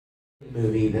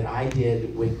movie that I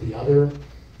did with the other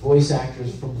voice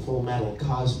actors from Full Metal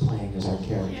cosplaying as our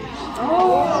characters.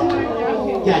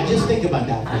 Oh! Yeah, just think about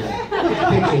that for a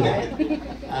minute. Picture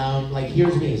that. Like,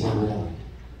 here's me as Umbrella.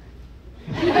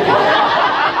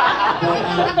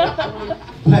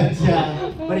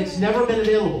 But it's never been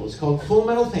available. It's called Full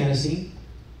Metal Fantasy.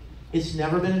 It's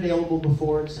never been available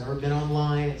before. It's never been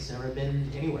online. It's never been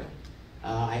anywhere.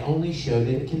 I only showed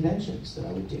it at conventions that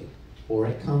I would do, or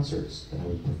at concerts that I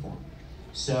would perform.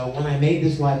 So when I made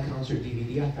this live concert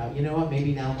DVD, I thought, you know what,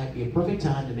 maybe now might be a perfect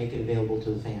time to make it available to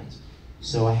the fans.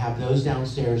 So I have those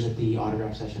downstairs at the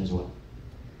autograph session as well.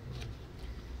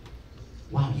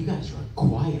 Wow, you guys are a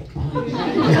quiet bunch.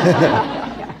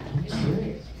 I'm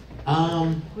serious.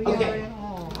 Okay.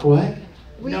 What?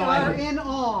 We are in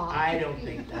awe. I don't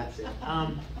think that's it.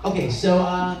 Okay, so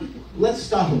let's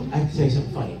stop. I have to tell you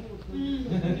something funny.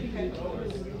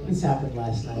 This happened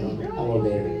last night on the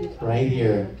elevator, right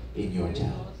here in your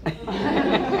town.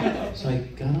 So I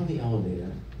got on the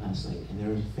elevator last night, and there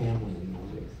was a family in the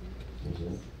elevator. There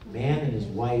was a man and his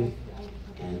wife,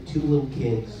 and two little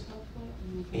kids,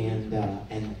 and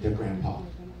their grandpa.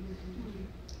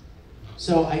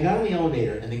 So I got on the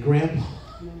elevator, and the grandpa,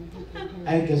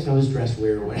 I guess I was dressed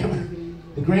weird or whatever.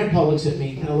 The grandpa looks at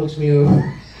me, kind of looks me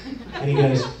over, and he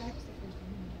goes,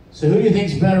 "So who do you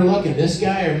think's better looking, this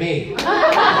guy or me?"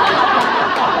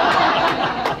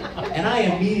 And I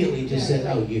immediately just said,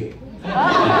 "Oh, you."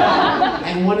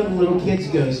 And one of the little kids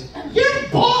goes, "You're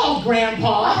bald,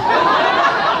 Grandpa."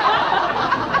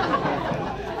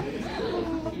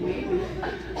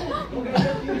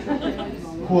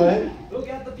 What? Look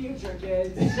at the future,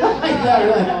 kids. Yeah,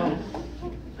 really.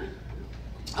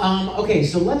 Okay,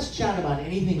 so let's chat about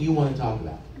anything you want to talk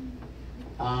about.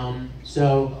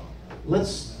 So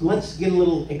let's get a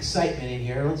little excitement in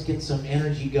here. Let's get some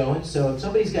energy going. So if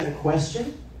somebody's got a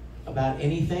question about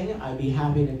anything, I'd be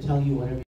happy to tell you whatever.